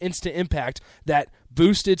an instant impact that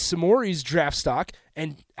boosted Samori's draft stock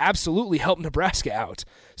and absolutely helped Nebraska out.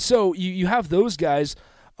 So you have those guys.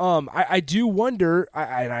 I do wonder,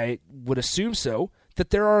 and I would assume so, that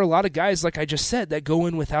there are a lot of guys, like I just said, that go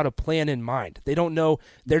in without a plan in mind. They don't know.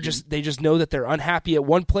 They just know that they're unhappy at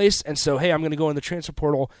one place, and so, hey, I'm going to go in the transfer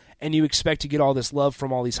portal, and you expect to get all this love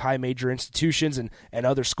from all these high major institutions and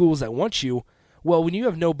other schools that want you. Well, when you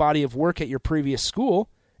have no body of work at your previous school,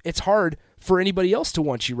 it's hard for anybody else to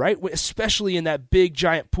want you, right? Especially in that big,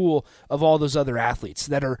 giant pool of all those other athletes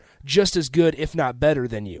that are just as good, if not better,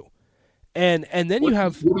 than you. And then you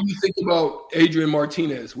have. What do you think about Adrian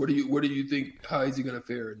Martinez? What do you think? How is he going to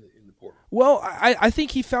fare in the portal? Well, I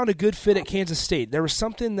think he found a good fit at Kansas State. There was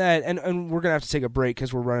something that, and we're going to have to take a break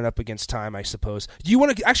because we're running up against time, I suppose. Do you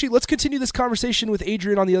want to actually? Let's continue this conversation with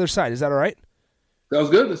Adrian on the other side. Is that all right? Sounds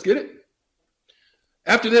good. Let's get it.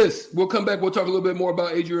 After this, we'll come back. We'll talk a little bit more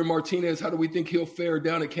about Adrian Martinez. How do we think he'll fare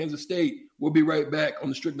down at Kansas State? We'll be right back on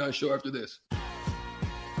the Strick 9 Show after this.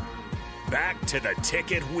 Back to the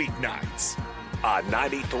Ticket Weeknights on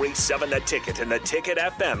 93.7 The Ticket and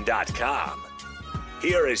theticketfm.com.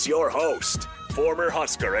 Here is your host, former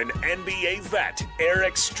Husker and NBA vet,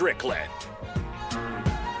 Eric Strickland.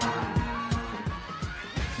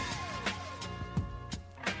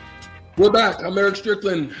 We're back. I'm Eric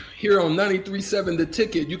Strickland here on 93.7 The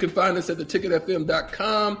Ticket. You can find us at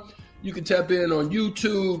theticketfm.com. You can tap in on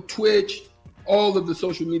YouTube, Twitch, all of the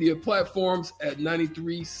social media platforms at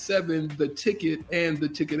 93.7 The Ticket and the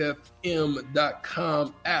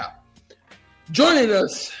ticketfm.com app. Joining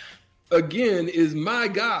us again is my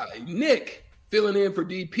guy, Nick, filling in for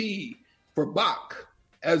DP for Bach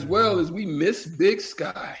as well as we miss Big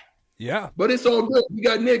Sky. Yeah. But it's all good. We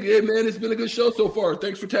got Nick. Hey, man, it's been a good show so far.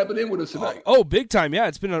 Thanks for tapping in with us tonight. Oh, big time. Yeah,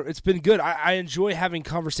 it's been good. I enjoy having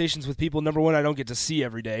conversations with people, number one, I don't get to see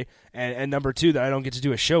every day, and number two, that I don't get to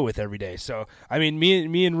do a show with every day. So, I mean,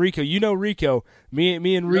 me and Rico, Rico,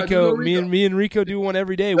 me and Rico do one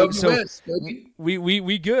every day.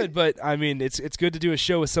 We good, but I mean, it's good to do a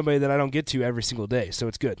show with somebody that I don't get to every single day. So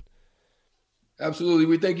it's good. Absolutely.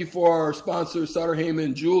 We thank you for our sponsor, Sutter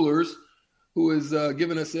Heyman Jewelers, who has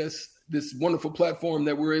given us this wonderful platform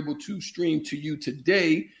that we're able to stream to you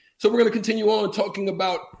today. So we're going to continue on talking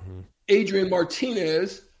about Adrian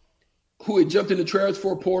Martinez, who had jumped in the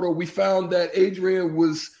transfer portal. We found that Adrian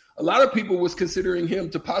a lot of people was considering him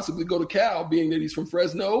to possibly go to Cal, being that he's from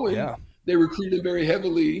Fresno, and they recruited him very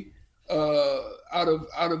heavily out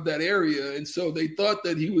of that area. And so they thought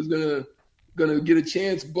that he was gonna get a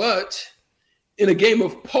chance. But in a game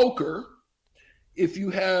of poker, if you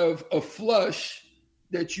have a flush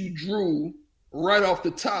that you drew right off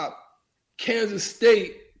the top, Kansas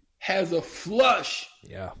State has a flush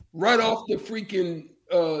right off the freaking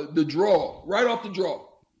the draw, right off the draw.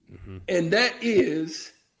 Mm-hmm. And that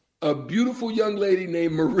is a beautiful young lady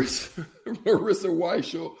named Marissa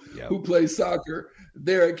Weichel, who plays soccer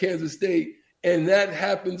there at Kansas State. And that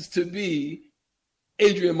happens to be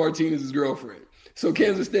Adrian Martinez's girlfriend. So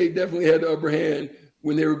Kansas State definitely had the upper hand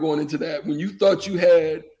when they were going into that. When you thought you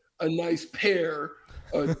had a nice pair,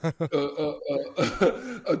 a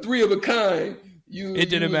three of a kind, it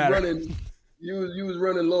didn't matter. You was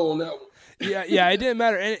running low on that one. Yeah, it didn't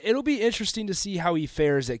matter. And it'll be interesting to see how he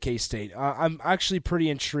fares at K-State. I'm actually pretty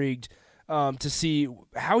intrigued to see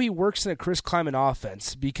how he works in a Chris Kleiman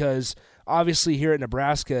offense, because obviously here at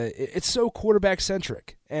Nebraska, it's so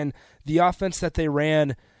quarterback-centric. And the offense that they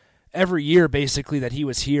ran every year, basically, that he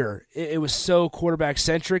was here, it was so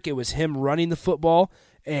quarterback-centric. It was him running the football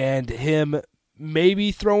and him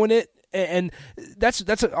maybe throwing it. And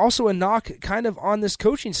that's also a knock kind of on this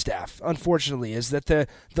coaching staff, unfortunately, is that the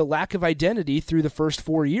lack of identity through the first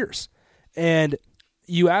 4 years. And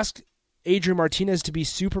you ask Adrian Martinez to be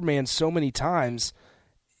Superman so many times,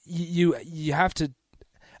 you have to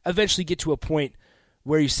eventually get to a point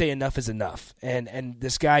where you say enough is enough. And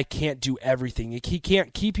this guy can't do everything. He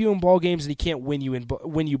can't keep you in ball games, and he can't win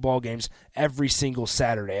you ball games every single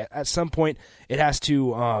Saturday. At some point, it has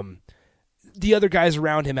to the other guys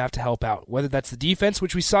around him have to help out, whether that's the defense,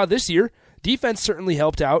 which we saw this year. Defense certainly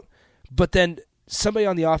helped out, but then somebody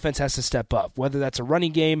on the offense has to step up, whether that's a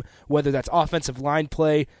running game, whether that's offensive line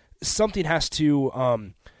play. Something has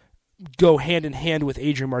to go hand in hand with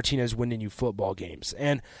Adrian Martinez winning you football games.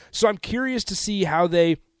 And so I'm curious to see how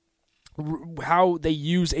they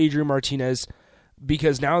use Adrian Martinez,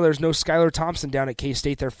 because now there's no Skylar Thompson down at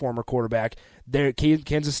K-State, their former quarterback.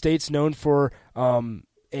 Kansas State's known for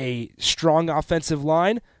a strong offensive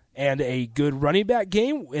line and a good running back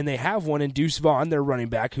game, and they have one in Deuce Vaughn, their running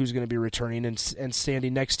back, who's going to be returning and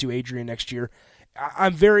standing next to Adrian next year.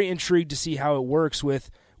 I'm very intrigued to see how it works with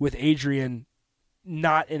Adrian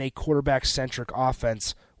not in a quarterback-centric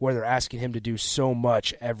offense where they're asking him to do so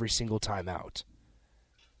much every single time out.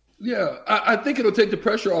 Yeah, I think it'll take the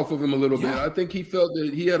pressure off of him a little bit. I think he felt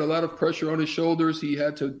that he had a lot of pressure on his shoulders. He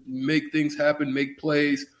had to make things happen, make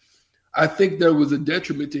plays. I think there was a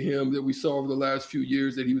detriment to him that we saw over the last few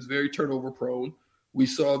years, that he was very turnover prone. We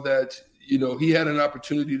saw that, he had an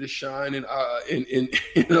opportunity to shine in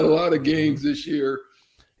a lot of games this year.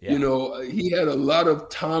 Yeah. He had a lot of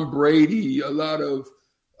Tom Brady, a lot of,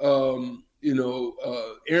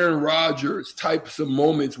 Aaron Rodgers types of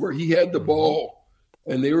moments where he had the ball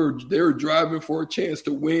and they were driving for a chance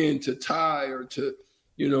to win, to tie, or to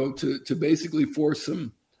basically force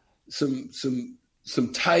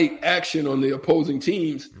some tight action on the opposing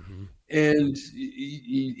teams. Mm-hmm. And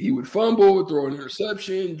he would fumble, throw an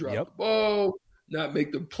interception, drop the ball, not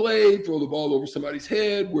make the play, throw the ball over somebody's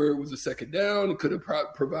head where it was a second down. It could have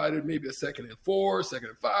provided maybe a 2nd and 4, 2nd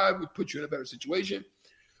and 5, would put you in a better situation.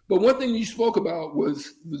 But one thing you spoke about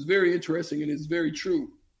was very interesting, and it's very true,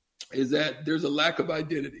 is that there's a lack of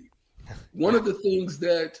identity. One of the things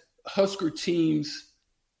that Husker teams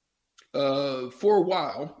for a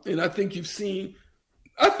while, and I think you've seen,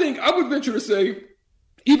 I would venture to say,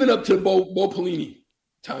 even up to Bo Pelini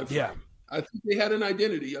time frame, I think they had an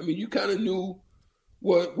identity. I mean, you kind of knew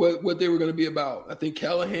what they were going to be about. I think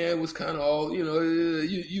Callahan was kind of all,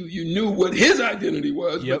 you knew what his identity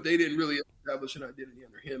was, but they didn't really establish an identity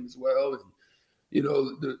under him as well, and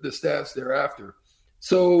the staffs thereafter.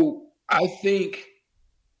 So I think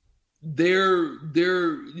they're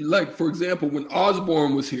like, for example, when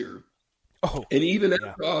Osborne was here, and even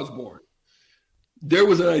after Osborne, there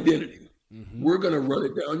was an identity. We're going to run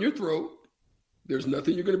it down your throat. There's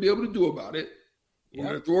nothing you're going to be able to do about it. We're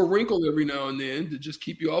going to throw a wrinkle every now and then to just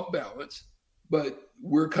keep you off balance, but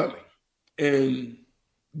we're coming. And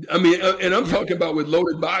I mean, and I'm talking about with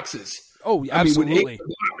loaded boxes. Oh, absolutely. I mean, with 8 in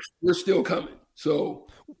the box, we're still coming. So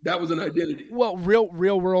that was an identity. Well, real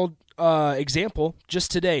world example, just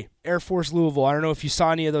today, Air Force Louisville. I don't know if you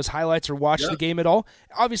saw any of those highlights or watched the game at all.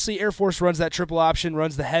 Obviously, Air Force runs that triple option,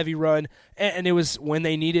 runs the heavy run, and it was when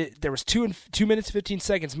they needed. There was 2 minutes, 15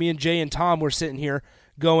 seconds. Me and Jay and Tom were sitting here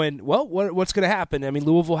going, well, what's going to happen? I mean,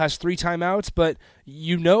 Louisville has 3 timeouts, but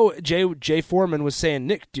Jay Foreman was saying,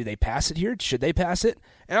 Nick, do they pass it here? Should they pass it?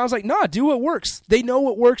 And I was like, nah, do what works. They know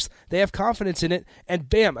what works. They have confidence in it. And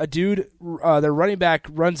bam, a dude, their running back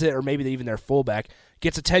runs it, or maybe even their fullback,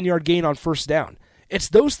 gets a 10-yard gain on first down. It's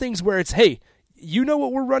those things where it's, hey, you know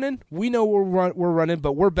what we're running, we know what we're running,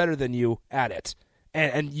 but we're better than you at it,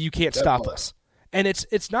 and you can't stop us. And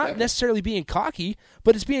it's not necessarily being cocky,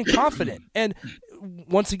 but it's being confident. And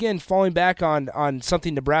once again, falling back on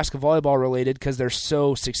something Nebraska volleyball related, because they're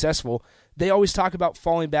so successful, they always talk about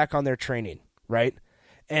falling back on their training, right?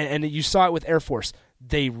 And you saw it with Air Force.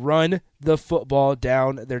 They run the football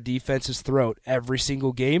down their defense's throat every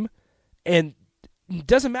single game, and it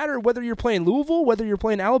doesn't matter whether you're playing Louisville, whether you're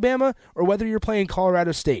playing Alabama, or whether you're playing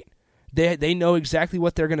Colorado State. They know exactly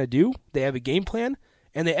what they're going to do. They have a game plan,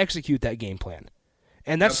 and they execute that game plan.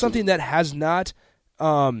 And that's something that has not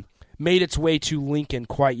made its way to Lincoln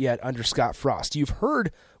quite yet under Scott Frost. You've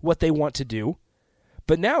heard what they want to do,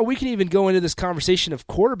 but now we can even go into this conversation of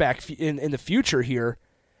quarterback in the future here,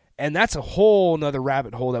 and that's a whole nother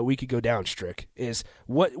rabbit hole that we could go down, Strick, is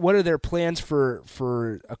what are their plans for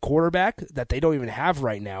a quarterback that they don't even have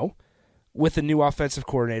right now with a new offensive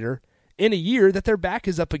coordinator in a year that their back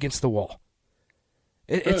is up against the wall.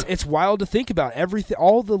 It's wild to think about everything,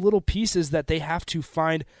 all the little pieces that they have to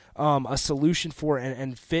find a solution for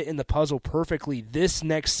and fit in the puzzle perfectly this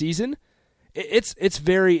next season. It's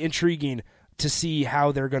very intriguing to see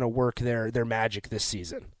how they're going to work their magic this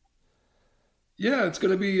season. Yeah, it's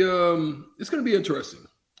going to be interesting,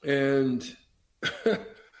 and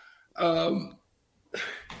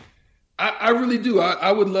I really do.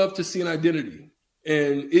 I would love to see an identity,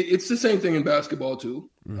 and it's the same thing in basketball too.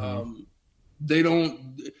 Mm-hmm. They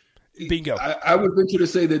don't. Bingo. I would venture to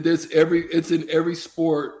say that it's in every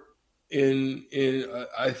sport.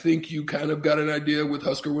 I think you kind of got an idea with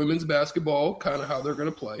Husker women's basketball, kind of how they're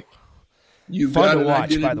going to play. You've Fun got to an watch,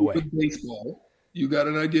 identity by the way. with baseball. You got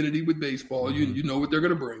an identity with baseball. Mm-hmm. You know what they're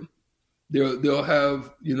going to bring. They'll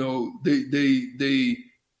have,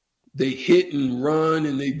 they hit and run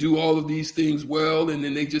and they do all of these things well, and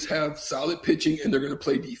then they just have solid pitching and they're going to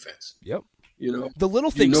play defense. Yep. The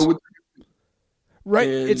little things. Right.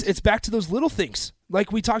 And it's back to those little things,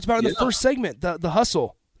 like we talked about in the first segment, the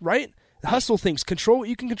hustle, right? The hustle things. Control what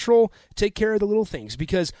you can control. Take care of the little things,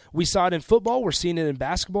 because we saw it in football. We're seeing it in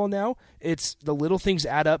basketball now. It's the little things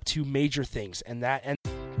add up to major things, and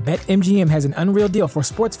BetMGM has an unreal deal for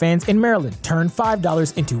sports fans in Maryland. Turn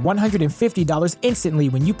 $5 into $150 instantly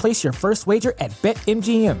when you place your first wager at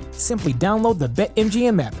BetMGM. Simply download the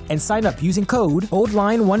BetMGM app and sign up using code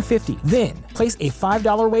OldLine150. Then, place a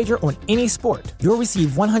 $5 wager on any sport. You'll receive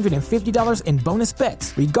 $150 in bonus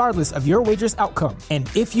bets, regardless of your wager's outcome. And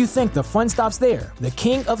if you think the fun stops there, the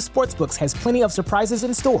king of sportsbooks has plenty of surprises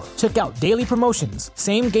in store. Check out daily promotions,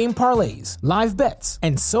 same-game parlays, live bets,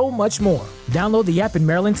 and so much more. Download the app in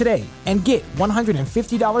Maryland today and get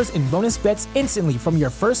 $150 in bonus bets instantly from your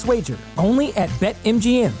first wager, only at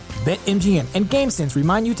BetMGM. BetMGM and GameSense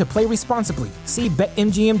remind you to play responsibly. See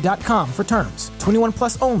BetMGM.com for terms. 21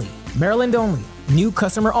 plus only. Maryland only. New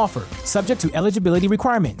customer offer. Subject to eligibility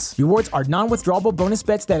requirements. Rewards are non-withdrawable bonus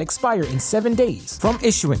bets that expire in 7 days. From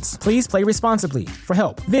issuance, please play responsibly. For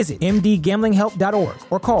help, visit mdgamblinghelp.org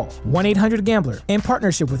or call 1-800-GAMBLER in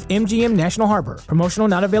partnership with MGM National Harbor. Promotional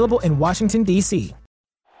not available in Washington, D.C.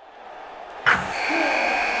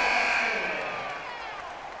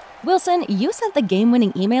 Wilson, you sent the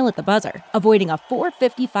game-winning email at the buzzer, avoiding a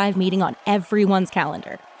 4:55 meeting on everyone's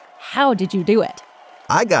calendar. How did you do it?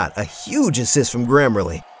 I got a huge assist from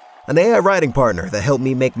Grammarly, an AI writing partner that helped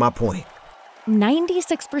me make my point.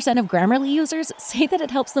 96% of Grammarly users say that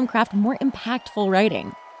it helps them craft more impactful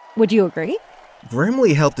writing. Would you agree?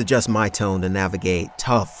 Grammarly helped adjust my tone to navigate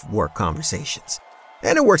tough work conversations.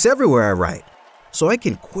 And it works everywhere I write, so I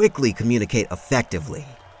can quickly communicate effectively.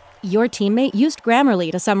 Your teammate used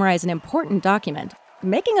Grammarly to summarize an important document,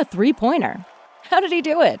 making a 3-pointer. How did he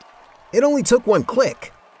do it? It only took one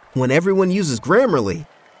click. When everyone uses Grammarly,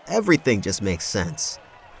 everything just makes sense.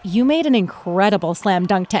 You made an incredible slam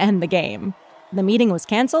dunk to end the game. The meeting was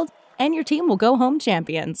canceled, and your team will go home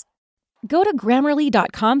champions. Go to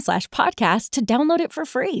Grammarly.com/podcast to download it for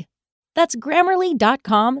free. That's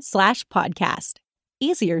Grammarly.com/podcast.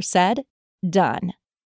 Easier said, done.